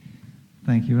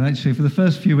Thank you. Actually, for the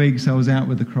first few weeks, I was out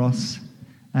with the cross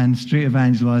and street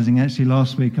evangelising. Actually,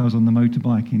 last week I was on the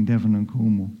motorbike in Devon and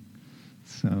Cornwall.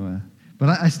 But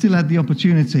I still had the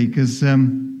opportunity because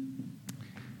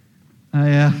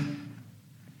I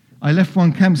left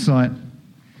one campsite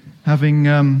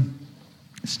having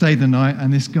stayed the night,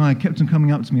 and this guy kept on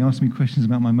coming up to me, asking me questions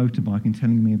about my motorbike and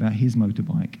telling me about his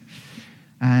motorbike.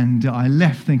 And I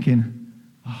left thinking,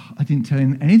 I didn't tell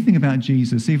him anything about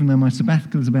Jesus, even though my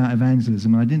sabbatical is about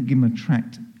evangelism. I didn't give him a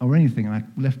tract or anything, and I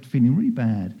left feeling really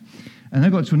bad. And I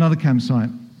got to another campsite,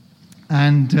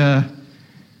 and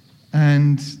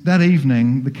that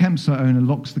evening, the campsite owner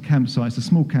locks the campsite. It's a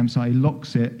small campsite. He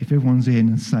locks it if everyone's in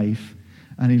and safe,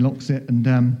 and he locks it.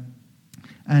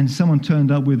 And someone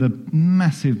turned up with a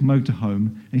massive motorhome,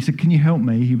 and he said, "Can you help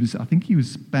me?" I think he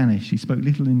was Spanish. He spoke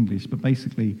little English, but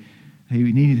basically, he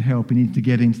needed help. He needed to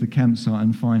get into the campsite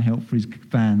and find help for his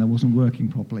van that wasn't working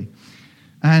properly.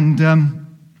 And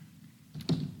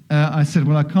I said,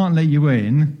 "Well, I can't let you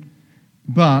in,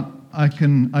 but I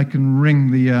can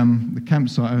ring the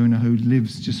campsite owner who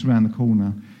lives just around the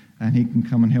corner, and he can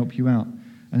come and help you out."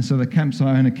 And so the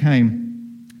campsite owner came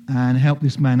and helped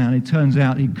this man out. It turns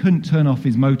out he couldn't turn off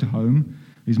his mobile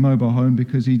home,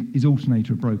 because his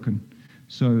alternator had broken.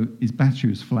 So his battery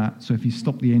was flat. So if he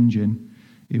stopped the engine,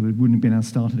 it wouldn't have been able to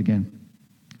start it again.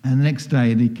 And the next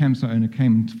day, the campsite owner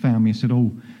came and found me and said,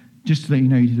 "Oh, just to let you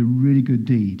know, you did a really good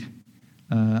deed.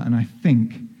 And I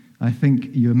think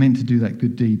you were meant to do that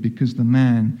good deed because the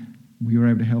man we were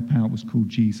able to help out was called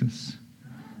Jesus.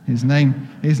 His name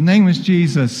was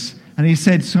Jesus." And he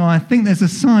said, "So I think there's a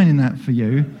sign in that for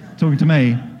you," talking to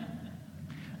me.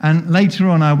 And later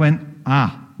on, I went,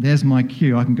 there's my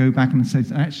cue. I can go back and say,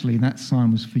 actually, that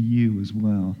sign was for you as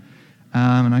well.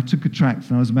 And I took a tract,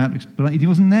 and I was about to, but he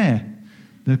wasn't there.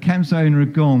 The campsite owner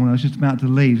had gone when I was just about to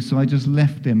leave, so I just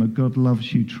left him a God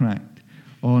Loves You tract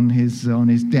on his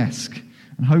desk.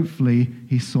 And hopefully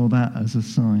he saw that as a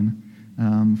sign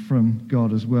from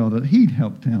God as well, that he'd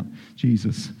helped out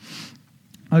Jesus.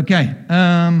 Okay,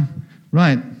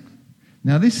 right.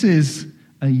 Now this is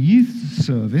a youth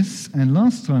service, and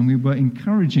last time we were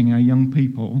encouraging our young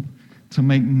people to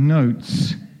make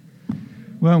notes,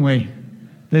 weren't we?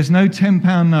 There's no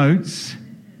 £10 notes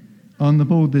on the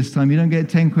board this time. You don't get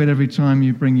 10 quid every time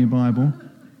you bring your Bible.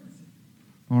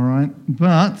 All right.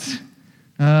 But,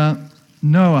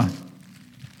 Noah,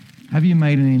 have you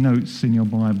made any notes in your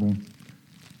Bible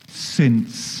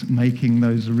since making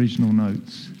those original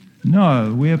notes?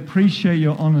 No, we appreciate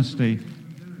your honesty.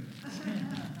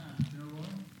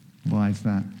 Why is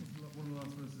that?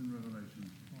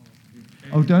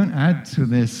 Oh, don't add to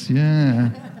this.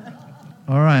 Yeah.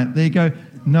 All right, there you go.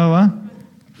 Noah,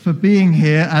 for being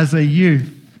here as a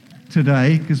youth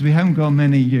today, because we haven't got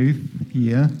many youth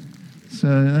here. So,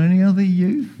 any other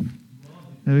youth?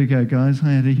 There we go, guys.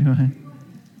 Hi, Eddie. All right.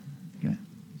 Okay.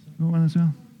 Got one as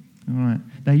well? All right.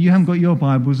 Now, you haven't got your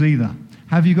Bibles either.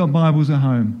 Have you got Bibles at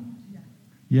home?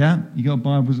 Yeah? You got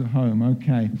Bibles at home.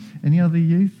 Okay. Any other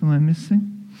youth am I missing?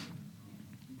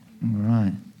 All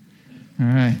right. All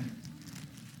right.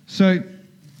 So,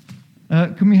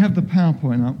 can we have the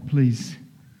PowerPoint up, please?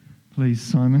 Please,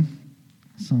 Simon.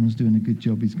 Simon's doing a good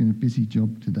job. He's doing a busy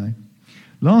job today.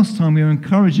 Last time we were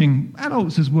encouraging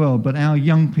adults as well, but our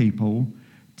young people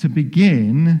to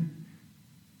begin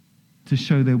to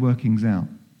show their workings out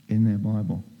in their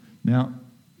Bible. Now,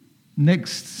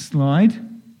 next slide.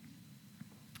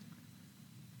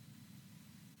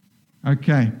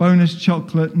 Okay, bonus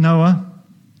chocolate, Noah.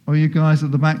 Oh, you guys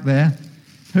at the back there.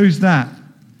 Who's that?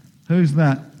 Who's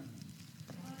that?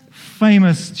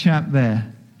 Famous chap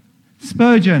there.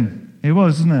 Spurgeon, it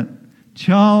was, wasn't it?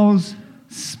 Charles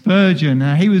Spurgeon.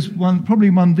 Now, he was probably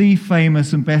one of the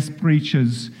famous and best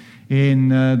preachers in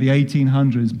the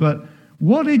 1800s. But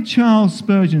what did Charles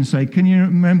Spurgeon say? Can you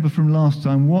remember from last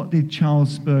time? What did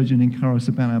Charles Spurgeon encourage us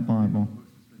about our Bible?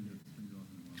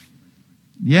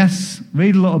 Yes,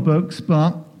 read a lot of books,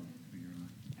 but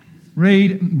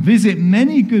visit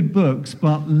many good books,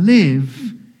 but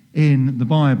live in the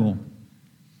Bible.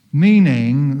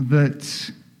 Meaning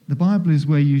that the Bible is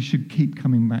where you should keep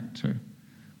coming back to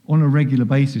on a regular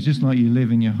basis, just like you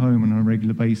live in your home on a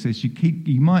regular basis.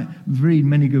 You might read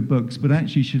many good books, but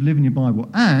actually you should live in your Bible.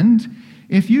 And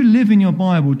if you live in your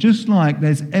Bible, just like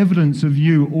there's evidence of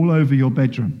you all over your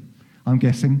bedroom, I'm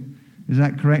guessing. Is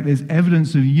that correct? There's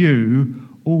evidence of you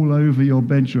all over your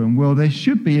bedroom. Well, there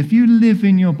should be, if you live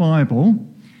in your Bible,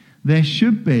 there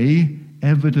should be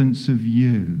evidence of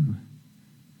you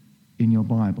in your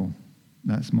Bible.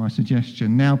 That's my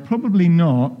suggestion. Now, probably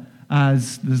not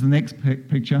as, there's the next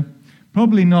picture,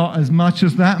 probably not as much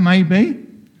as that maybe.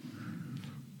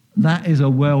 That is a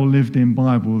well lived in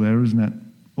Bible there, isn't it?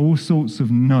 All sorts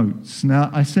of notes. Now,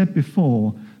 I said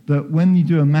before that when you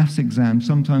do a maths exam,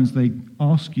 sometimes they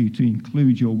ask you to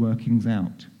include your workings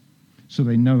out so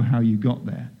they know how you got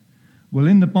there. Well,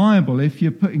 in the Bible, if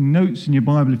you're putting notes in your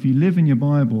Bible, if you live in your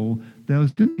Bible,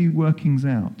 there's going to be workings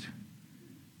out.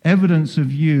 Evidence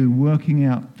of you working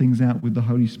out things out with the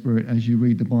Holy Spirit as you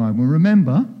read the Bible. And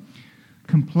remember,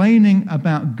 complaining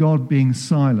about God being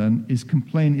silent is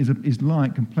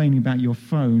like complaining about your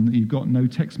phone that you've got no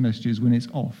text messages when it's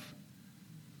off.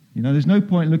 You know, there's no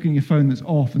point looking at your phone that's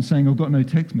off and saying, I've got no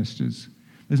text messages.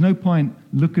 There's no point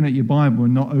looking at your Bible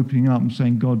and not opening up and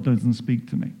saying, God doesn't speak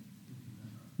to me.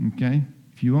 Okay?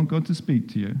 If you want God to speak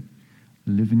to you,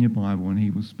 live in your Bible and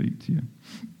he will speak to you.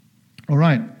 All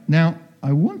right. Now,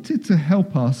 I wanted to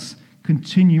help us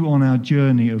continue on our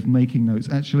journey of making notes.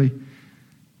 Actually,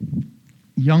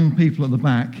 young people at the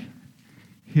back,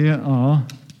 here are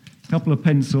a couple of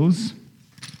pencils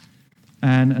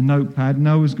and a notepad.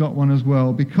 Noah's got one as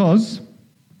well, because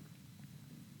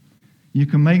you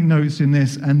can make notes in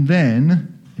this, and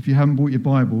then, if you haven't bought your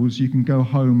Bibles, you can go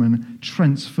home and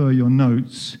transfer your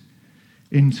notes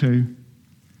into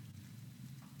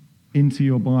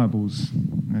your Bibles.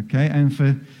 Okay, and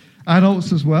for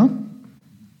adults as well.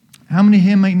 How many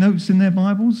here make notes in their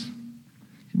Bibles?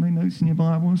 You make notes in your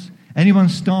Bibles? Anyone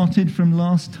started from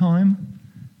last time?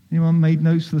 Anyone made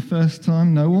notes for the first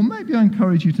time? No? Well, maybe I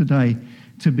encourage you today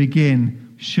to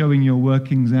begin showing your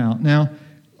workings out. Now,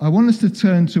 I want us to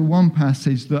turn to one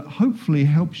passage that hopefully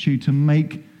helps you to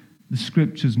make the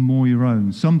Scriptures more your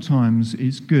own. Sometimes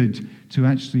it's good to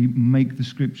actually make the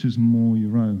Scriptures more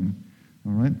your own.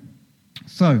 All right?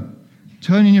 So,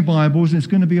 turn in your Bibles. It's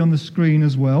going to be on the screen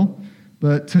as well.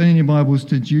 But turn in your Bibles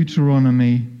to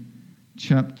Deuteronomy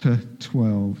chapter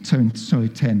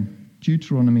 10.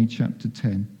 Deuteronomy chapter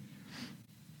 10.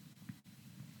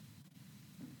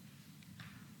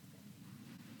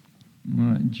 All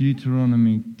right,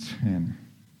 Deuteronomy 10.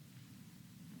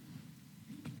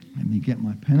 Let me get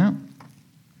my pen out.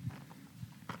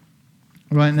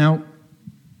 All right, now,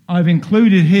 I've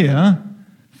included here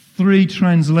 3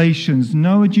 translations.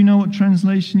 Noah, do you know what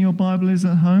translation your Bible is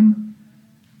at home?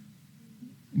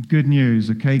 Good News,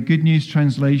 okay? Good News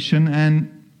translation.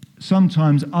 And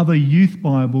sometimes other youth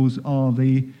Bibles are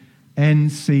the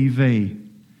NCV,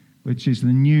 which is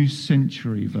the New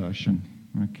Century Version,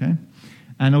 okay?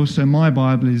 And also my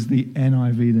Bible is the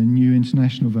NIV, the New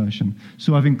International Version.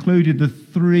 So I've included the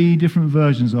 3 different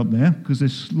versions up there because they're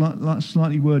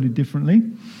slightly worded differently.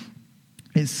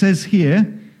 It says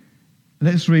here,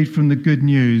 let's read from the Good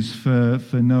News for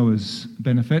Noah's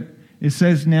benefit. It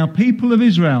says, "Now, people of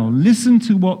Israel, listen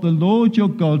to what the Lord your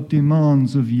God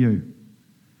demands of you.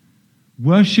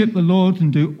 Worship the Lord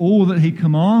and do all that he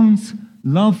commands.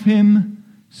 Love him,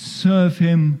 serve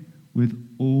him with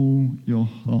all your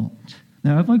heart."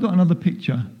 Now, have I got another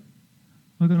picture? Have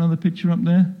I got another picture up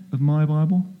there of my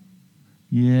Bible?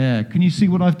 Yeah. Can you see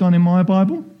what I've done in my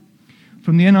Bible?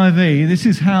 From the NIV, this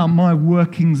is how my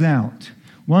workings out.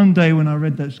 One day when I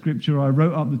read that scripture, I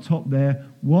wrote up the top there,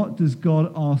 what does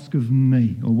God ask of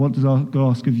me? Or what does God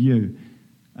ask of you?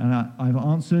 And I've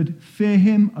answered, fear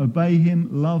him, obey him,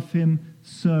 love him,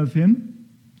 serve him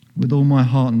with all my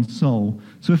heart and soul.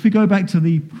 So if we go back to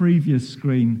the previous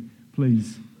screen,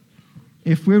 please.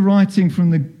 If we're writing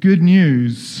from the Good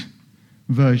News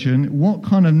version, what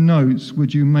kind of notes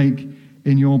would you make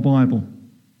in your Bible?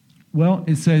 Well,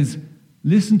 it says,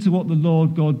 listen to what the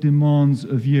Lord God demands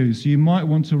of you. So you might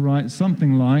want to write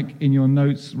something like in your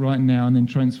notes right now and then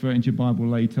transfer it into your Bible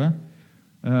later.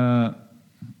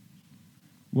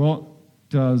 What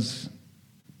does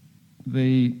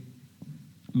the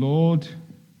Lord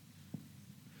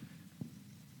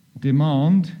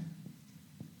demand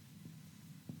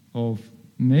of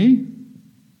me, ?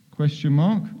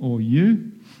 Or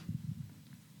you?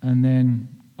 And then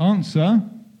answer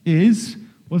is,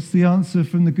 what's the answer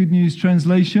from the Good News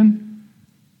translation?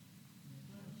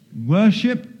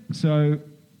 Worship. So,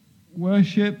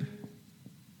 worship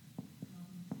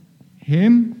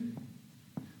him.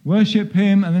 Worship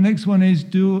him. And the next one is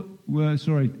do all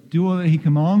that he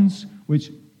commands,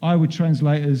 which I would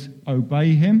translate as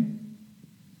obey him.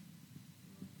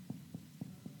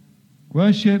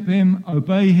 Worship him,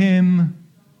 obey him,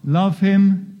 love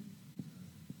him,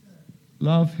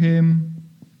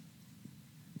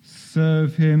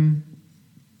 serve him.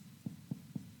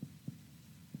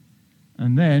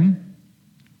 And then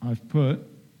I've put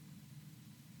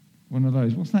one of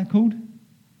those. What's that called?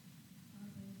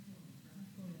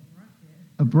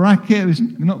 A bracket. Was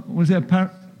it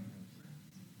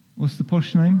what's the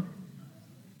posh name?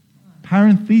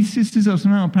 Parenthesis? Is that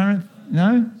something?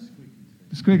 No?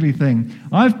 squiggly thing.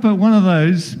 I've put one of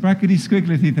those brackety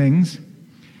squiggly things,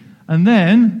 and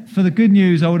then for the good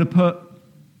news I would have put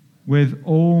with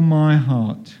all my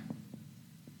heart.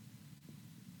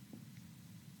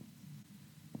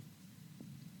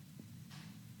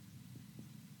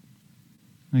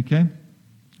 Okay?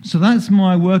 So that's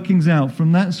my workings out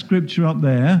from that scripture up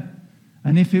there.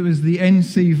 And if it was the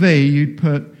NCV, you'd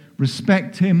put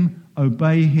respect him,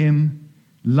 obey him,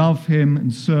 love him,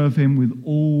 and serve him with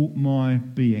all my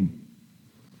being.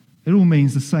 It all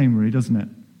means the same, really, doesn't it?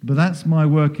 But that's my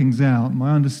workings out,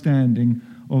 my understanding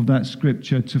of that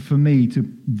scripture for me to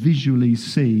visually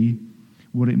see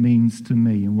what it means to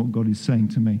me and what God is saying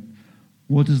to me.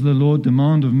 What does the Lord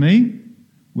demand of me?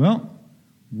 Well,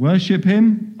 worship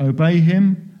him, obey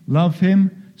him, love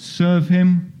him, serve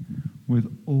him with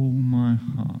all my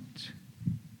heart.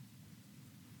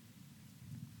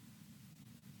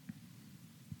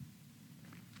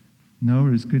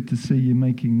 Noah, it's good to see you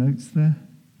making notes there.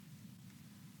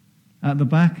 At the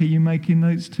back, are you making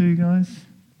notes too, guys?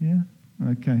 Yeah?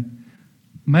 Okay.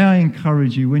 May I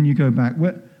encourage you when you go back,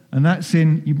 and that's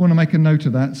in, you want to make a note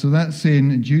of that, so that's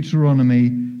in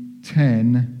Deuteronomy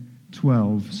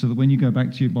 10:12, so that when you go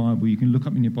back to your Bible, you can look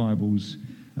up in your Bibles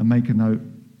and make a note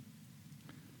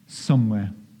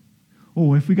somewhere.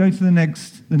 Or if we go to the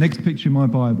next picture in my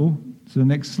Bible, so the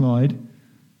next slide,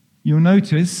 you'll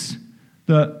notice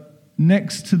that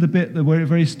next to the bit where it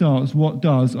very starts, what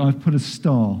does, I've put a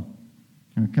star.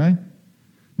 Okay?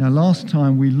 Now, last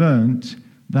time we learnt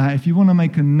that if you want to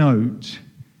make a note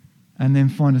and then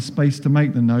find a space to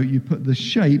make the note, you put the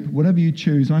shape, whatever you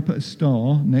choose, I put a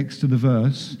star next to the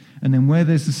verse, and then where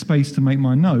there's a space to make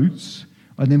my notes,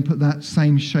 I then put that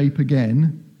same shape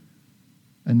again,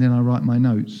 and then I write my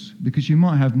notes. Because you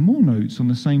might have more notes on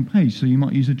the same page, so you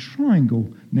might use a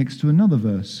triangle next to another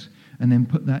verse, and then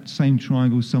put that same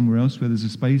triangle somewhere else where there's a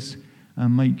space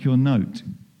and make your note.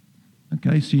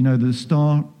 Okay, so you know that the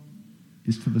star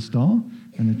is to the star,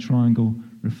 and the triangle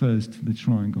refers to the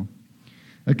triangle.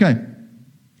 Okay,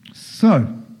 so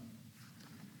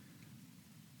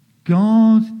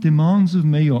God demands of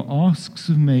me, or asks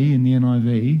of me in the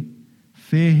NIV,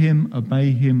 fear him,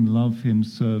 obey him, love him,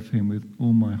 serve him with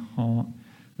all my heart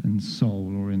and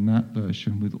soul, or in that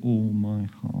version, with all my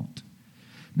heart.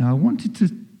 Now, I wanted to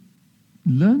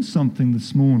learn something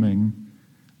this morning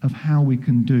of how we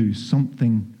can do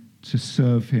something to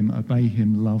serve him, obey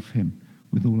him, love him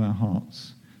with all our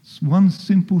hearts. It's one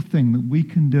simple thing that we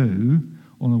can do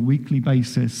on a weekly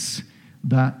basis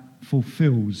that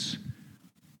fulfills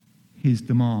his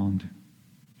demand,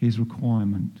 his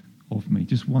requirement of me.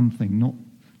 Just one thing, not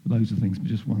loads of things, but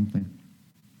just one thing.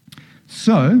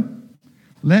 So,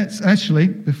 let's actually,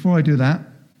 before I do that,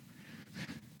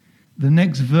 the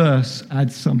next verse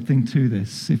adds something to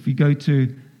this. If we go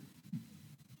to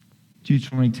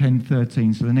Deuteronomy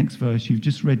 10:13, so the next verse, you've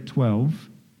just read 12.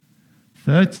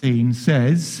 13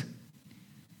 says,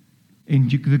 in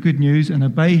the good news, and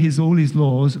obey all his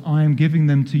laws, I am giving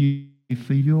them to you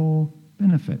for your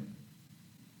benefit.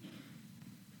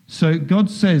 So God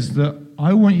says that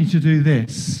I want you to do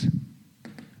this.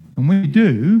 And when you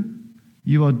do,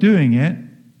 you are doing it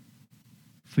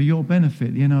for your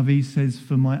benefit. The NIV says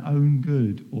for my own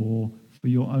good, or for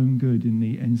your own good in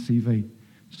the NCV.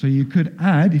 So you could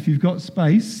add, if you've got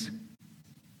space,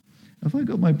 have I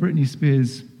got my Britney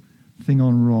Spears thing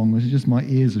on wrong? Or is it just my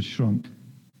ears have shrunk?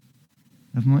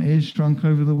 Have my ears shrunk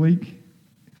over the week?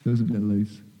 It feels a bit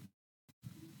loose.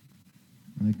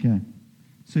 Okay.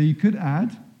 So you could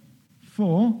add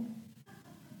for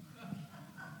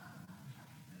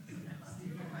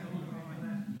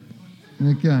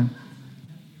okay.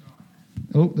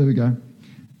 Oh, there we go.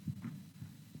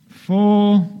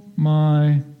 For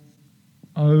my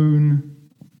own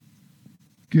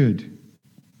good.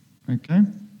 Okay?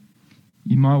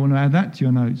 You might want to add that to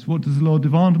your notes. What does the Lord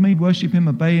demand of me? Worship him,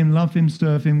 obey him, love him,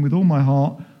 serve him with all my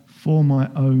heart for my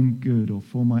own good, or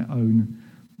for my own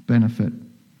benefit.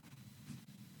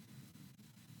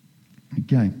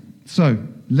 Okay, so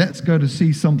let's go to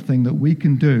see something that we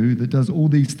can do that does all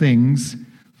these things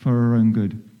for our own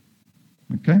good.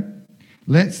 Okay?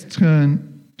 Let's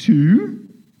turn to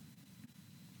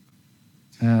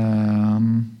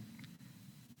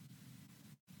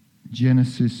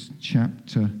Genesis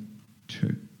chapter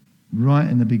 2. Right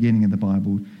in the beginning of the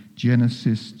Bible,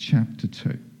 Genesis chapter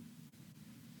 2.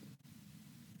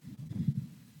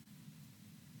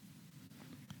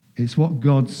 It's what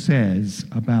God says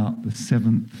about the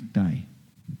seventh day.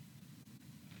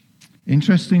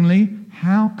 Interestingly,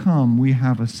 how come we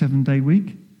have a 7-day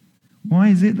week? Why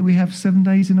is it that we have 7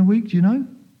 days in a week? Do you know?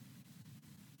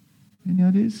 Any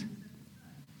ideas?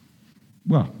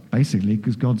 Well, basically,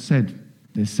 because God said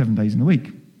There's 7 days in a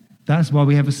week. That's why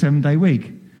we have a 7-day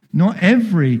week. Not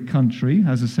every country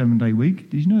has a 7-day week.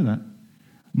 Did you know that?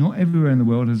 Not everywhere in the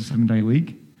world has a 7-day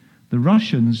week. The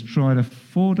Russians tried a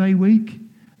 4-day week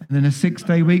and then a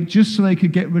 6-day week just so they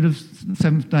could get rid of the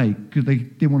 7th day because they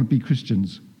didn't want to be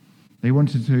Christians. They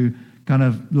wanted to kind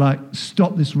of like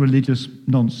stop this religious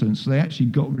nonsense. So they actually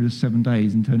got rid of 7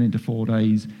 days and turned it into 4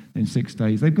 days, then 6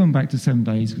 days. They've gone back to 7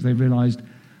 days because they realized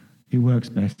it works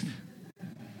best.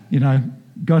 You know,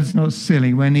 God's not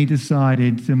silly when he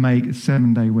decided to make a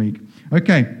 7-day week.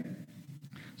 Okay,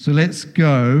 so let's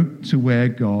go to where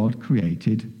God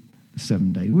created the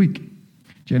 7-day week.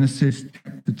 Genesis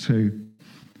chapter 2,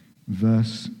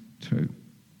 verse 2.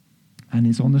 And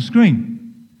it's on the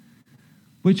screen.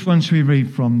 Which one should we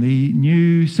read from? The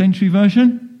New Century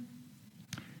Version?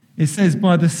 It says,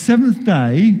 by the 7th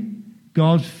day,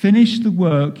 God finished the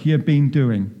work he had been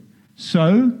doing.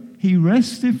 So he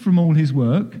rested from all his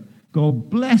work. God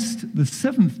blessed the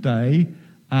 7th day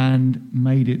and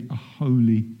made it a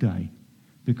holy day.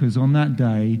 Because on that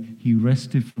day, he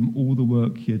rested from all the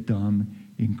work he had done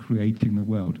in creating the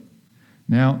world.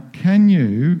 Now, can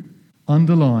you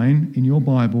underline in your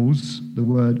Bibles the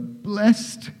word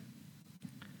blessed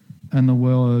and the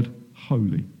word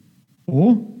holy?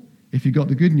 Or, if you got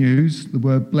the good news, the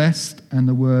word blessed and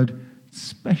the word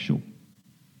special.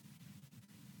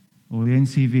 Or the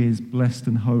NCV is blessed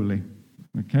and holy.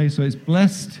 Okay, so it's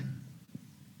blessed.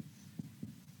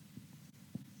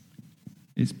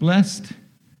 It's blessed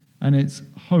and it's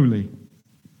holy.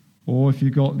 Or if you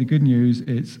got the good news,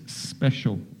 it's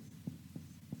special.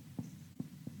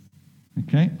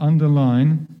 Okay,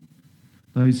 underline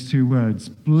those two words.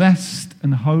 Blessed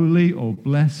and holy or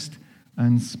blessed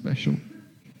and special.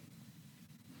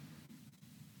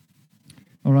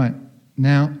 All right,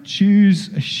 now choose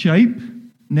a shape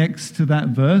next to that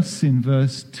verse in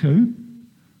verse 2.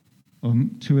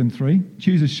 2 and 3.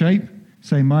 Choose a shape.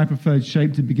 Say my preferred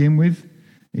shape to begin with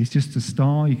is just a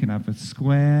star. You can have a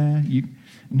square.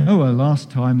 Graham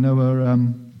last time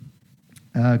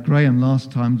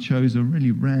chose a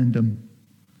really random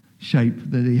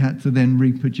shape that he had to then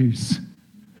reproduce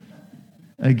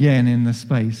again in the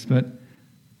space. But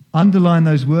underline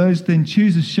those words, then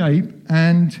choose a shape.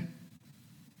 And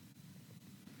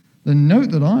the note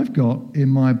that I've got in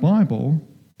my Bible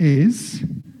is...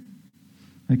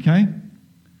 Okay,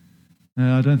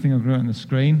 I don't think I've got it on the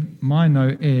screen. My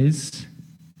note is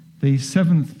the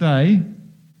 7th day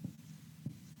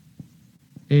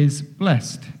is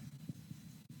blessed.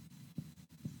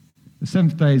 The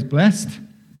 7th day is blessed.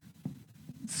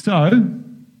 So,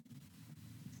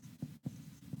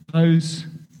 those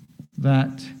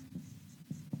that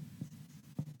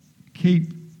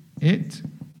keep it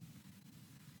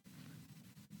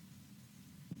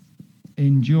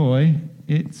enjoy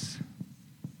its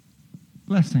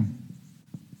blessing.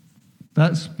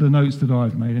 That's the notes that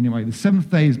I've made anyway. The 7th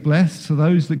day is blessed, so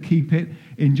those that keep it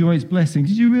enjoy its blessing.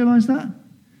 Did you realize that?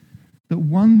 That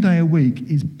 1 day a week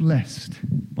is blessed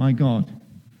by God.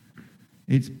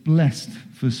 It's blessed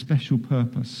for a special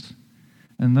purpose.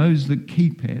 And those that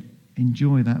keep it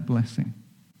enjoy that blessing.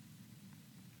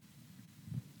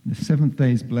 The 7th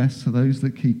day is blessed, so those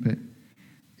that keep it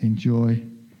enjoy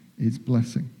its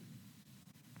blessing.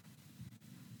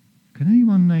 Can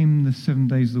anyone name the 7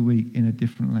 days of the week in a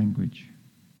different language?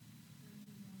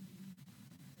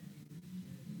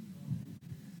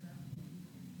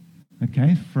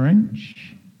 Okay,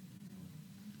 French.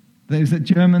 Is that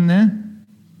German there?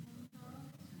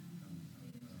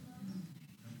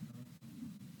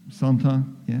 Santa,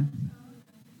 yeah.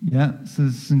 Yeah, so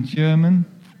some German.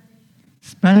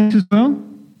 Spanish as well?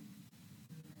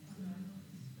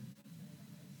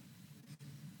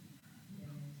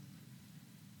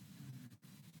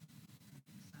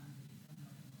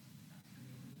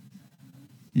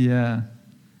 Yeah.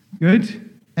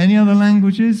 Good. Any other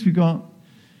languages? We've got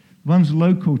ones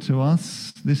local to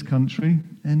us, this country.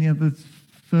 Any other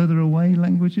further away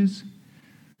languages?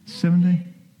 70?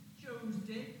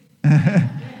 Tuesday, Thursday,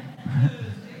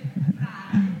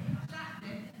 Friday,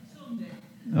 Saturday, Sunday.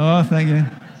 Oh, thank you.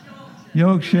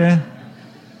 Yorkshire.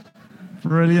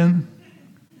 Brilliant.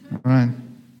 All right.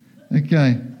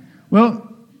 Okay.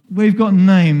 Well, we've got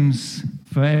names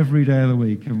for every day of the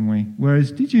week, haven't we?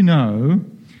 Whereas, did you know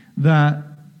that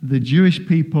the Jewish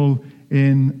people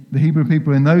the Hebrew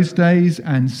people in those days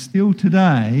and still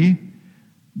today,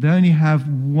 they only have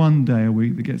 1 day a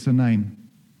week that gets a name.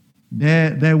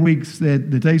 Their weeks, the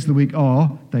days of the week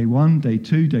are day 1, day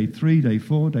 2, day 3, day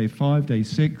 4, day 5, day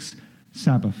 6,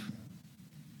 Sabbath.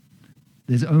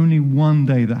 There's only 1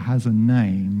 day that has a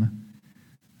name,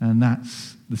 and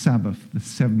that's the Sabbath, the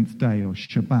 7th day, or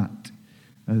Shabbat.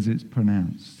 as it's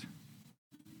pronounced.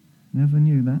 Never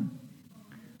knew that.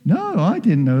 No, I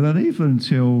didn't know that either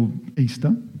until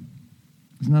Easter.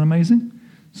 Isn't that amazing?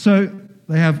 So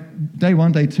they have day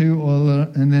 1, day 2,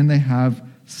 and then they have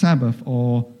Sabbath,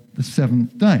 or the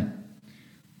seventh day.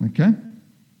 Okay?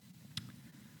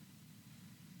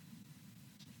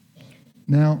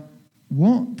 Now,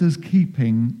 what does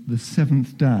keeping the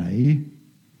seventh day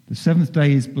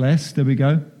is blessed, there we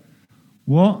go.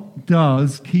 What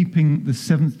does keeping the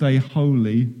seventh day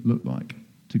holy look like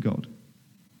to God?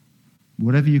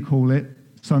 Whatever you call it,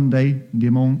 Sunday,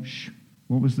 Dimanche,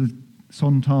 what was the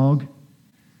Sonntag?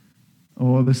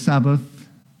 Or the Sabbath,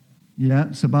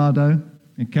 Sabado,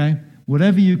 okay?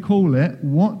 Whatever you call it,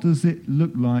 what does it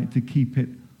look like to keep it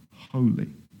holy?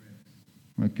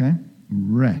 Okay?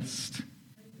 Rest.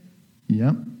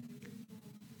 Yep.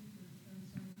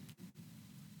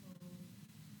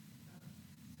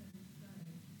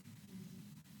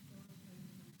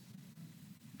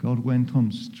 God went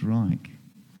on strike.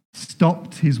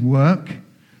 Stopped his work.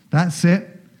 That's it.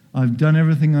 I've done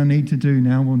everything I need to do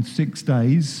now on 6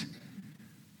 days.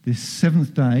 This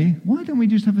seventh day, why don't we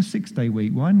just have a 6-day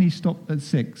week? Why didn't he stop at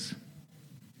 6?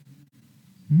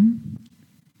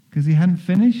 Because he hadn't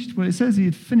finished? Well, it says he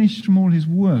had finished from all his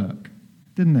work,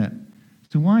 didn't it?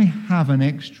 So why have an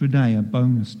extra day, a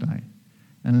bonus day,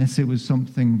 unless it was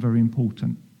something very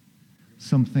important,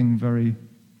 something very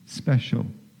special,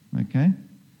 okay?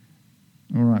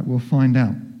 All right, we'll find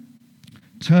out.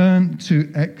 Turn to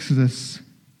Exodus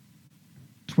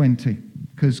 20,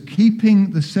 because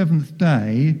keeping the seventh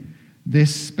day,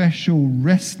 this special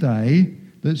rest day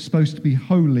that's supposed to be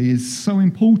holy, is so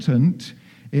important,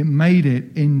 it made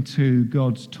it into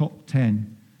God's top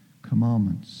 10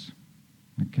 commandments.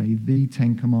 Okay, the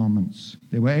 10 commandments.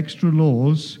 There were extra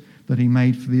laws that he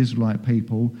made for the Israelite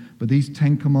people, but these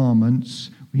 10 commandments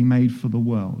he made for the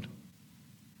world.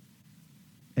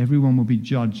 Everyone will be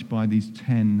judged by these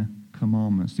 10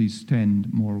 commandments, these 10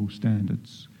 moral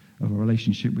standards of a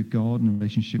relationship with God and a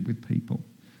relationship with people.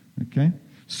 Okay?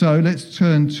 So let's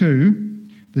turn to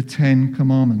the 10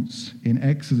 commandments in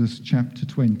Exodus chapter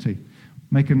 20.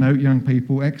 Make a note, young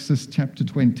people, Exodus chapter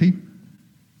 20.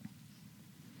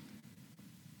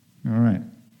 All right.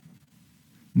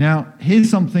 Now, here's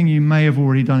something you may have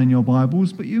already done in your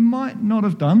Bibles, but you might not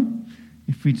have done.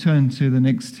 If we turn to the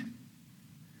next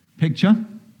picture.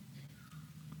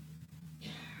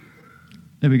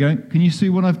 There we go. Can you see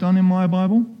what I've done in my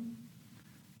Bible?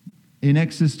 In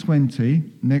Exodus 20,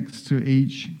 next to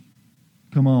each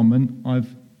commandment,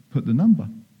 I've put the number.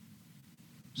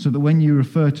 So that when you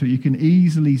refer to it, you can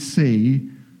easily see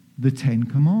the 10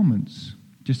 commandments.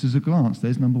 Just as a glance,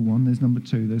 there's number 1, there's number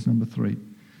 2, there's number 3.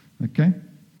 Okay?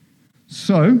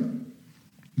 So,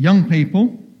 young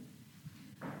people,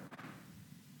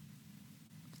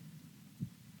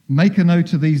 make a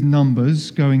note of these numbers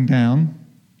going down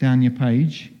your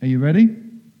page. Are you ready?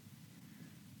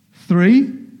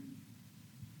 3,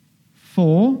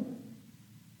 4.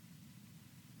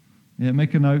 Yeah,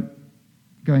 make a note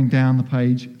going down the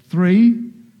page.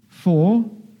 3, 4,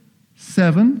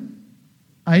 7,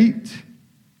 8,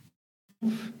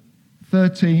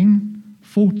 13,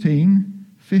 14,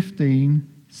 15,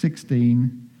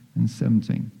 16, and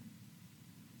 17.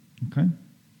 Okay?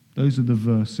 Those are the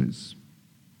verses.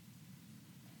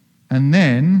 And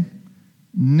then,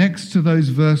 next to those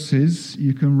verses,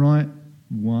 you can write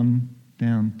 1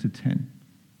 down to 10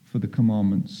 for the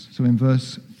commandments. So in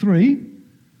verse 3,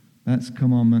 that's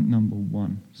commandment number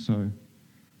 1. So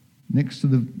next to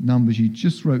the numbers you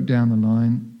just wrote down the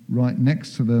line, right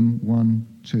next to them, 1,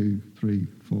 2, 3,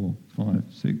 4, 5,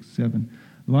 6, 7.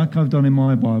 Like I've done in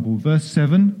my Bible, verse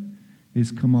 7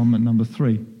 is commandment number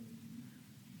 3.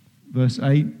 Verse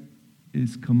 8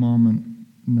 is commandment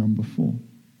number 4.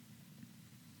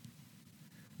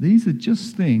 These are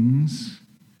just things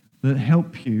that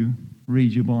help you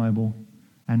read your Bible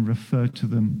and refer to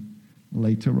them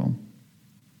later on.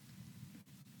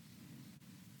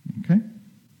 Okay?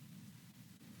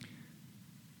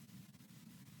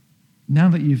 Now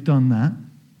that you've done that,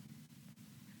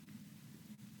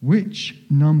 which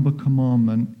number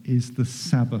commandment is the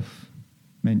Sabbath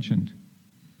mentioned?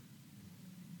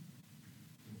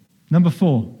 Number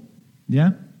 4.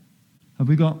 Yeah? Have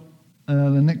we got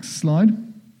the next slide?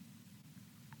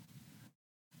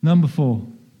 Number 4.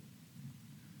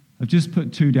 I've just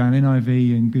put 2 down,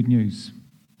 NIV and Good News.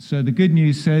 So the Good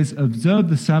News says, observe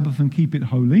the Sabbath and keep it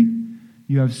holy.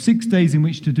 You have 6 days in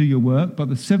which to do your work, but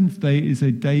the 7th day is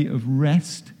a day of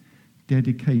rest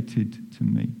dedicated to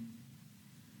me.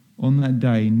 On that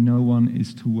day, no one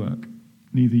is to work.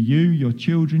 neither you, your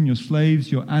children, your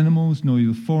slaves, your animals, nor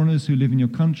the foreigners who live in your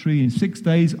country. In 6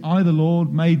 days I, the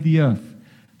Lord, made the earth,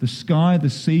 the sky, the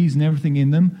seas, and everything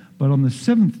in them. But on the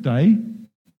seventh day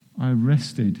I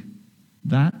rested.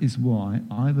 That is why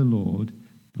I, the Lord,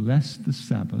 blessed the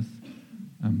Sabbath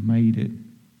and made it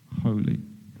holy.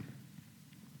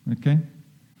 Okay?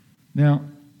 Now,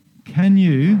 can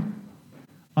you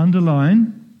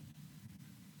underline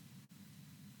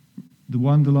the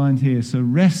one underlined here? So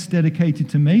rest dedicated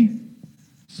to me.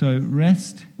 So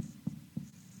rest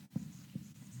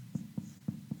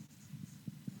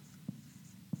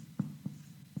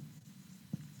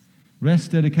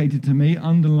dedicated to me.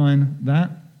 Underline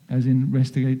that as in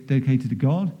rest dedicated to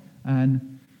God.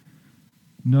 And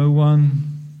no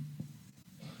one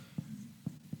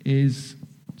is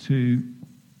to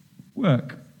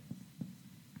work.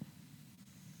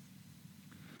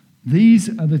 These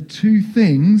are the two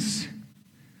things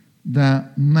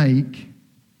that make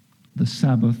the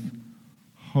Sabbath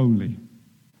holy,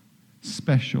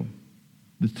 special.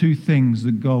 The two things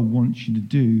that God wants you to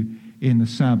do in the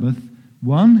Sabbath.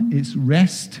 One, it's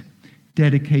rest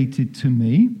dedicated to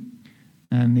me.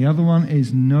 And the other one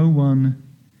is no one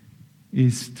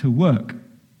is to work.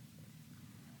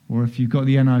 Or if you've got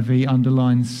the NIV,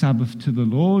 underline Sabbath to the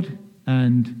Lord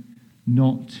and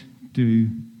not do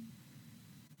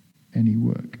any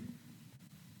work.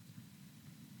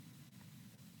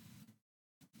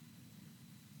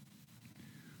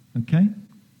 Okay?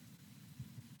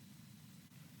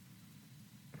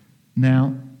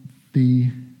 Now,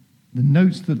 the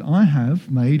notes that I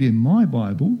have made in my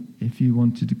Bible, if you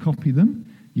wanted to copy them,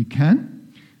 you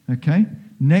can. Okay?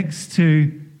 Next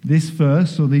to this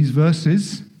verse or these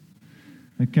verses,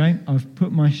 okay, I've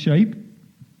put my shape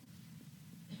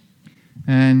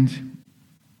and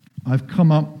I've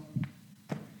come up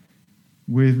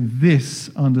with this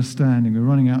understanding. We're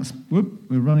running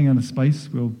out of space.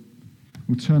 We'll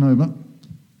turn over.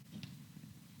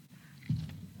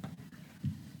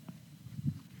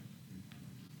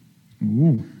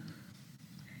 Ooh.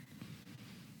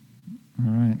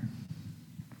 All right.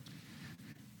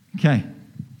 Okay.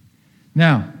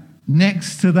 Now,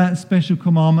 next to that special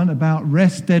commandment about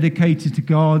rest dedicated to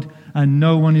God and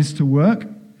no one is to work,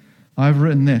 I've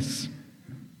written this.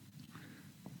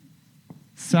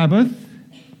 Sabbath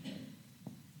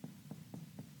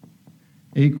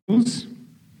equals,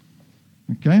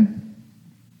 okay,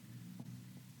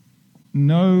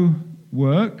 no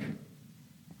work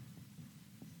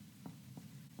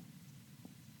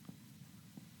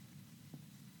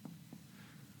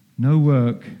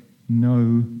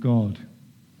no God.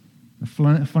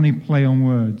 A funny play on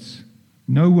words.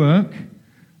 No work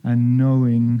and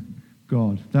knowing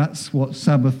God. That's what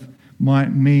Sabbath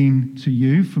might mean to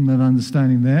you from that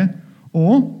understanding there.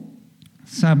 Or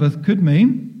Sabbath could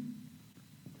mean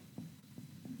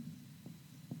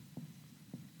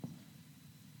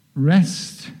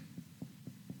rest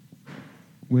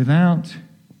without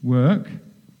work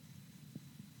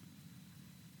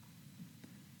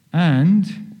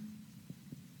and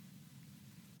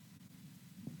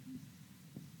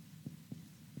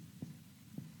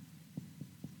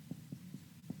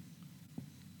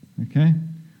okay?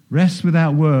 Rest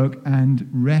without work and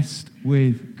rest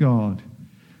with God.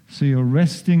 So you're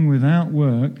resting without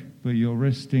work, but you're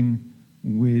resting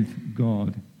with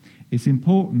God. It's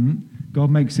important. God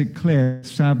makes it clear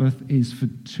Sabbath is for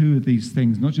two of these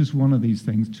things, not just one of these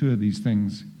things, two of these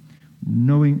things.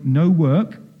 Knowing no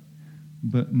work,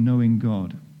 but knowing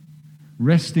God.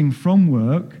 Resting from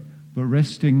work, but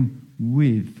resting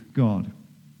with God.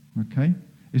 Okay?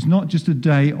 It's not just a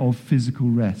day of physical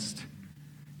rest.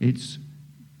 It's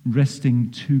resting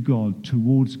to God,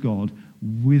 towards God,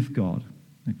 with God.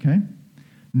 Okay?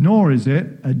 Nor is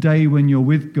it a day when you're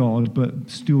with God but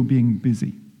still being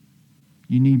busy.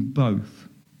 You need both.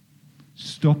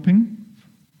 Stopping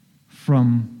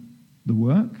from the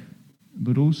work,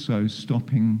 but also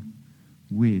stopping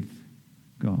with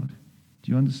God.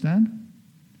 Do you understand?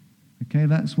 Okay,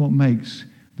 that's what makes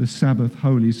the Sabbath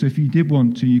holy. So if you did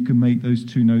want to, you can make those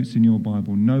two notes in your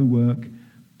Bible. No work,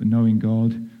 but knowing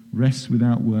God. Rest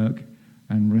without work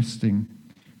and resting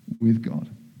with God.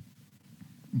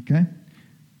 Okay?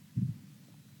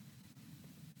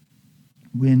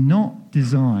 We're not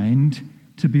designed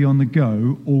to be on the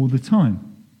go all the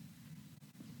time.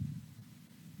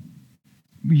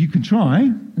 You can try,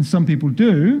 and some people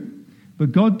do,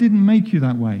 but God didn't make you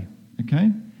that way.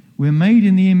 Okay? We're made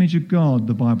in the image of God,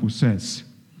 the Bible says.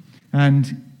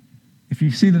 And if you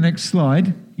see the next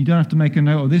slide, you don't have to make a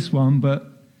note of this one, but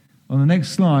on the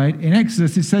next slide, in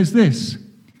Exodus, it says this.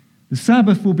 The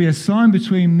Sabbath will be a sign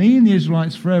between me and the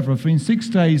Israelites forever. For in 6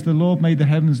 days the Lord made the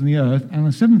heavens and the earth, and on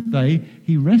the seventh day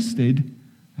he rested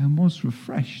and was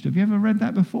refreshed. Have you ever read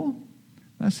that before?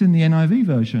 That's in the NIV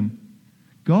version.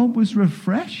 God was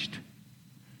refreshed.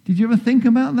 Did you ever think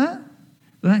about that?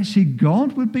 That actually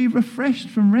God would be refreshed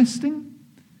from resting?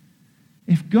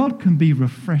 If God can be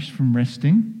refreshed from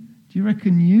resting, do you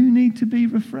reckon you need to be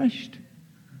refreshed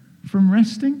from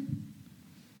resting?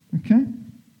 Okay.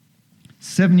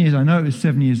 7 years, I know it was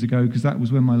 7 years ago because that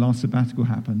was when my last sabbatical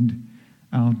happened.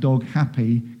 Our dog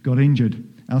Happy got injured.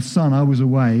 Our son, I was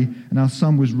away, and our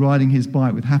son was riding his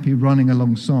bike with Happy running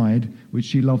alongside, which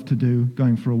she loved to do,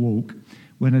 going for a walk,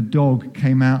 when a dog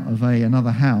came out of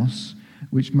another house,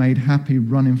 which made Happy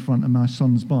run in front of my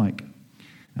son's bike.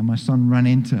 And my son ran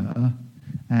into her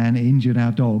and injured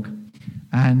our dog.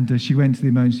 And she went to the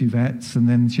emergency vets, and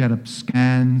then she had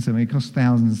scans. I mean, it cost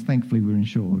thousands. Thankfully, we were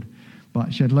insured.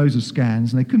 But she had loads of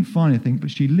scans, and they couldn't find anything,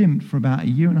 but she limped for about a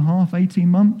year and a half, 18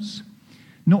 months.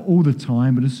 Not all the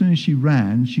time, but as soon as she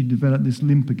ran, she developed this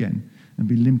limp again and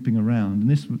be limping around. And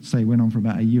this, would say, went on for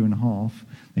about a year and a half.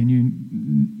 They knew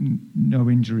no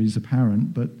injuries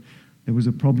apparent, but there was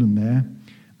a problem there.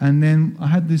 And then I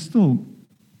had this thought,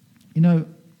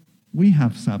 we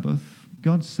have Sabbath.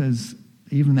 God says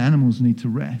even the animals need to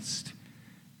rest.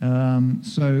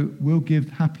 So we'll give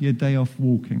Happy a day off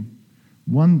walking.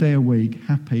 1 day a week,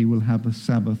 Happy will have a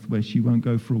Sabbath where she won't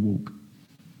go for a walk.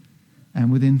 And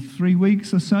within 3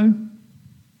 weeks or so,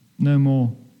 no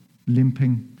more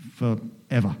limping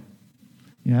forever.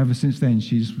 Ever since then,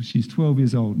 she's 12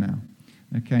 years old now.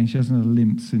 Okay, and she hasn't had a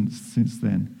limp since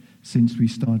then, since we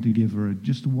started to give her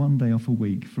just 1 day off a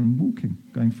week from walking,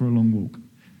 going for a long walk.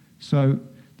 So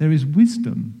there is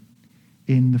wisdom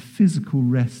in the physical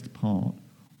rest part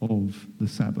of the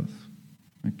Sabbath.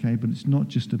 Okay, but it's not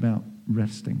just about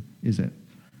resting, is it?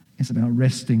 It's about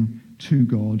resting to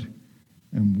God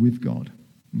and with God.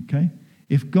 Okay?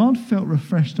 If God felt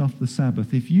refreshed after the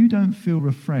Sabbath, if you don't feel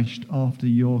refreshed after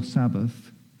your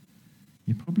Sabbath,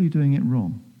 you're probably doing it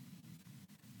wrong.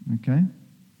 Okay?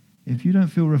 If you don't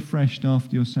feel refreshed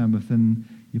after your Sabbath, then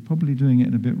you're probably doing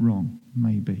it a bit wrong,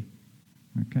 maybe.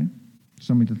 Okay?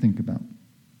 Something to think about.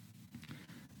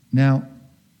 Now,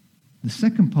 the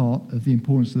second part of the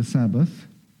importance of the Sabbath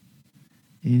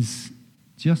is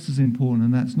just as important,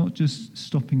 and that's not just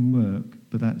stopping work,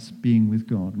 but that's being with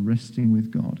God, resting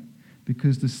with God.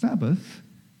 Because the Sabbath,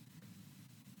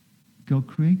 God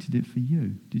created it for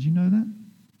you. Did you know that?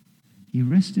 He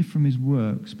rested from his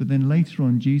works, but then later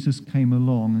on Jesus came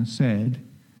along and said,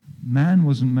 man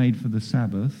wasn't made for the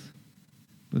Sabbath,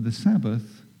 but the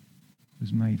Sabbath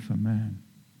was made for man.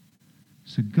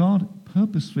 So God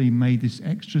purposely made this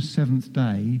extra seventh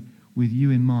day with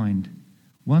you in mind.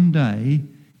 One day,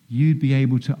 you'd be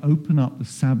able to open up the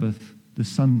Sabbath, the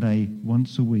Sunday,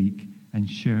 once a week and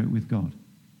share it with God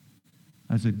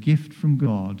as a gift from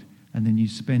God, and then you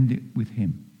spend it with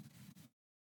him.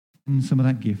 And some of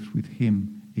that gift with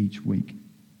him each week.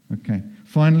 Okay.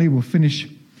 Finally, we'll finish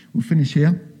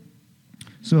here.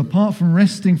 So apart from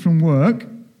resting from work,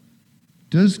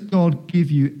 does God give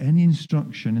you any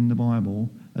instruction in the Bible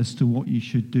as to what you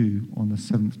should do on the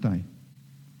seventh day?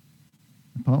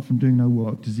 Apart from doing no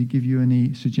work, does he give you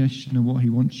any suggestion of what he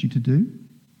wants you to do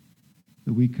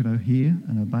that we could hear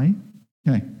and obey?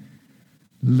 Okay.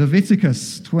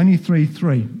 Leviticus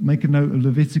 23:3. Make a note of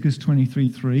Leviticus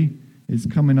 23:3. It's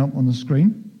coming up on the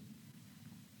screen.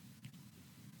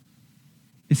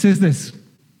 It says this: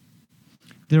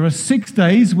 there are 6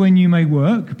 days when you may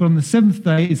work, but on the seventh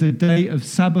day is a day of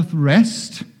Sabbath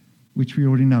rest, which we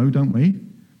already know, don't we?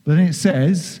 But then it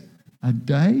says, a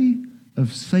day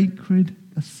of sacred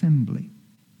assembly.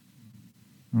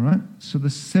 All right? So the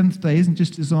seventh day isn't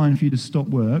just designed for you to stop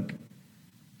work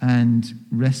and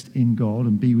rest in God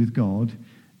and be with God.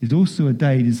 It's also a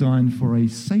day designed for a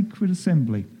sacred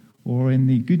assembly. Or in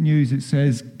the Good News it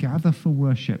says, gather for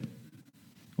worship.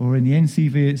 Or in the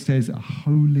NCV it says, a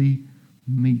holy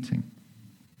meeting.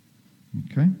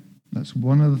 Okay? That's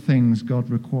one of the things God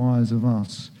requires of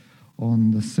us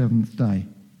on the seventh day.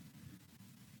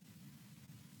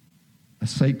 A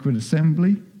sacred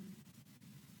assembly,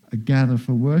 a gather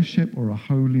for worship, or a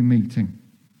holy meeting.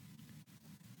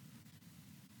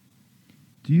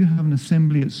 Do you have an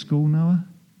assembly at school, Noah?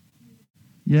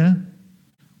 Yeah?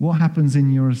 What happens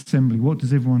in your assembly? What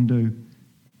does everyone do?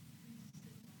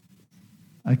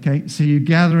 Okay, so you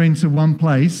gather into one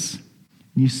place,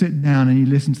 and you sit down and you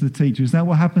listen to the teacher. Is that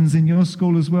what happens in your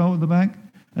school as well at the back?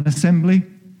 An assembly?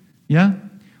 Yeah?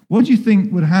 What do you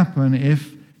think would happen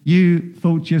if you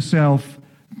thought to yourself,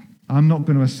 I'm not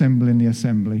going to assemble in the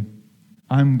assembly.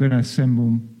 I'm going to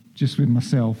assemble just with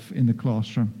myself in the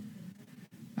classroom.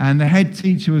 and the head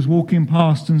teacher was walking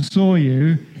past and saw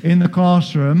you in the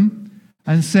classroom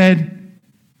and said,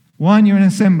 "Why aren't you in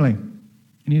assembly?"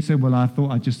 And you said, "Well, I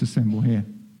thought I'd just assemble here."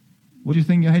 What do you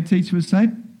think your head teacher would say?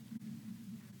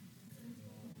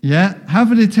 Yeah,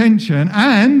 have a detention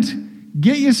and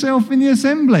get yourself in the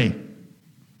assembly.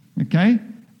 Okay?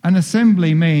 An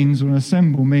assembly means, or an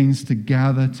assemble means to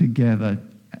gather together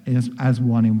as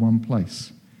one in one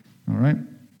place. All right?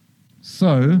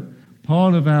 So,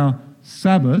 part of our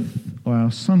Sabbath or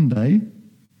our Sunday,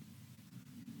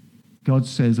 God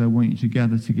says, I want you to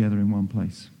gather together in one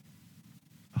place.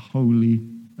 A holy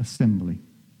assembly,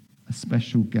 a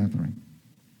special gathering.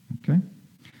 Okay?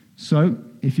 So,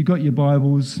 if you've got your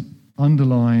Bibles,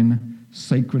 underline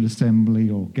sacred assembly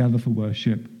or gather for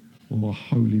worship or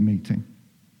holy meeting.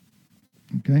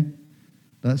 Okay?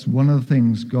 That's one of the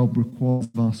things God requires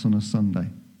of us on a Sunday.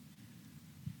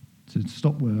 To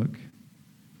stop work,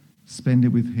 spend it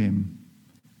with Him,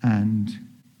 and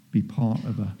be part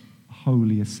of a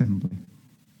holy assembly.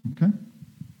 Okay?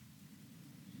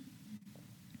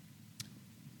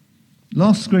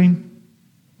 Last screen.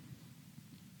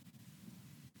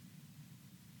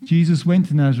 Jesus went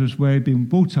to Nazareth where he'd been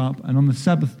brought up, and on the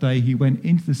Sabbath day he went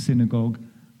into the synagogue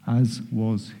as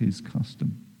was his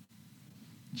custom.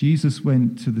 Jesus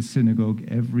went to the synagogue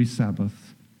every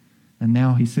Sabbath, and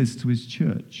now he says to his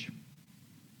church.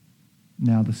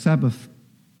 Now the Sabbath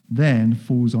then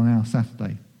falls on our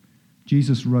Saturday.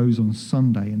 Jesus rose on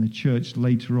Sunday, and the church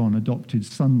later on adopted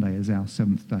Sunday as our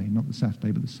seventh day, not the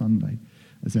Saturday, but the Sunday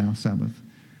as our Sabbath.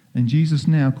 And Jesus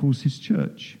now calls his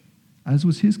church, as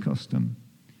was his custom,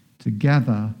 to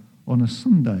gather on a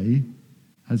Sunday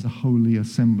as a holy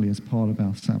assembly as part of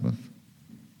our Sabbath.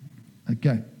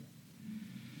 Okay.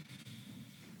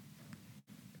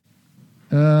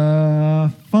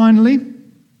 Finally,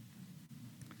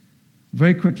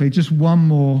 very quickly, just one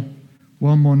more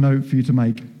note for you to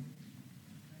make.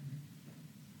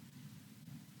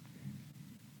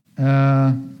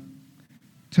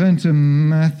 Turn to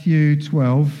Matthew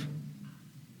 12.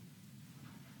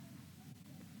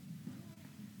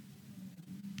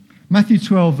 Matthew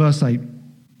 12, verse 8.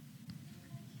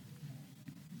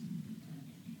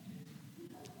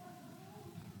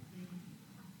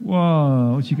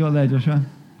 Whoa, what you got there, Joshua?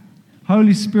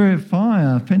 Holy Spirit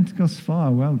fire, Pentecost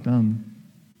fire, well done.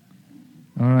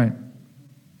 All right.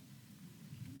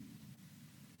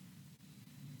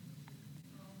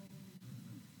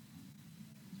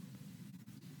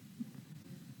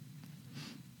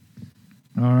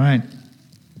 All right.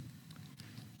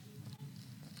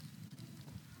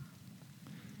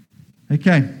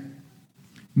 Okay.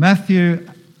 Matthew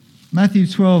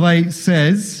 12:8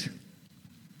 says,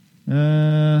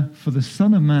 for the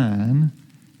Son of Man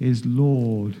is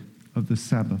Lord of the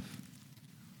Sabbath.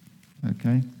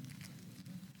 Okay?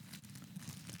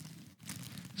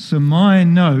 So my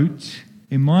note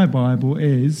in my Bible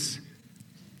is,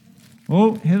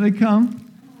 oh, here they come.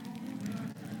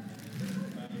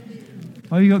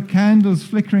 Oh, you got candles,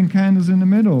 flickering candles in the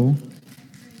middle.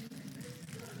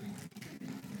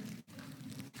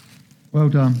 Well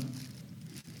done.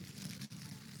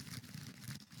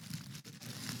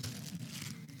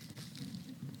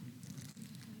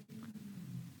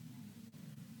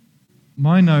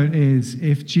 My note is,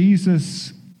 if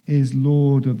Jesus is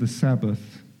Lord of the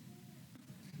Sabbath,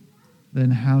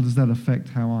 then how does that affect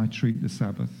how I treat the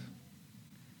Sabbath?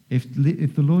 If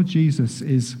the Lord Jesus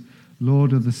is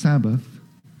Lord of the Sabbath,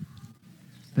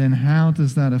 then how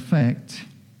does that affect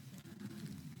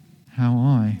how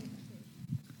I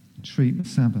treat the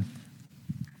Sabbath?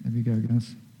 There we go,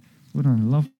 guys. Well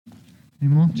done. Love. Any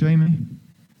more? Jamie?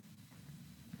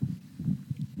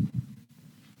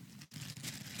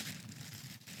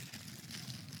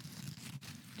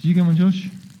 Did you get one, Josh?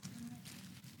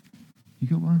 You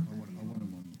got one? I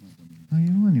wanted one. Oh,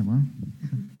 you wanted one?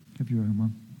 Have your own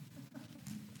one.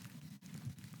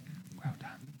 Well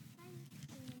done.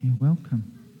 You're welcome.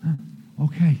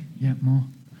 Okay, yeah, more.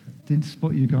 Didn't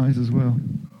spot you guys as well.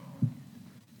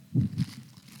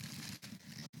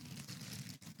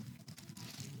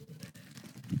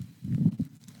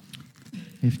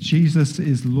 If Jesus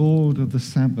is Lord of the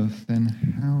Sabbath, then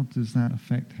how does that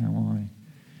affect how I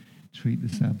treat the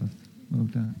Sabbath? Well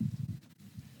done.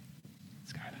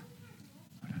 Skylar.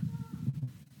 Well done.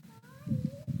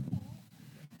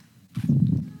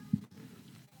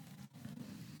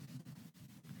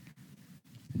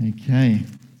 Okay.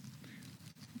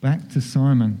 Back to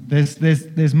Simon.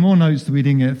 There's more notes that we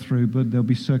didn't get through, but they'll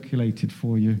be circulated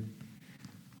for you.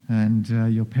 And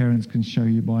your parents can show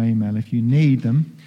you by email if you need them.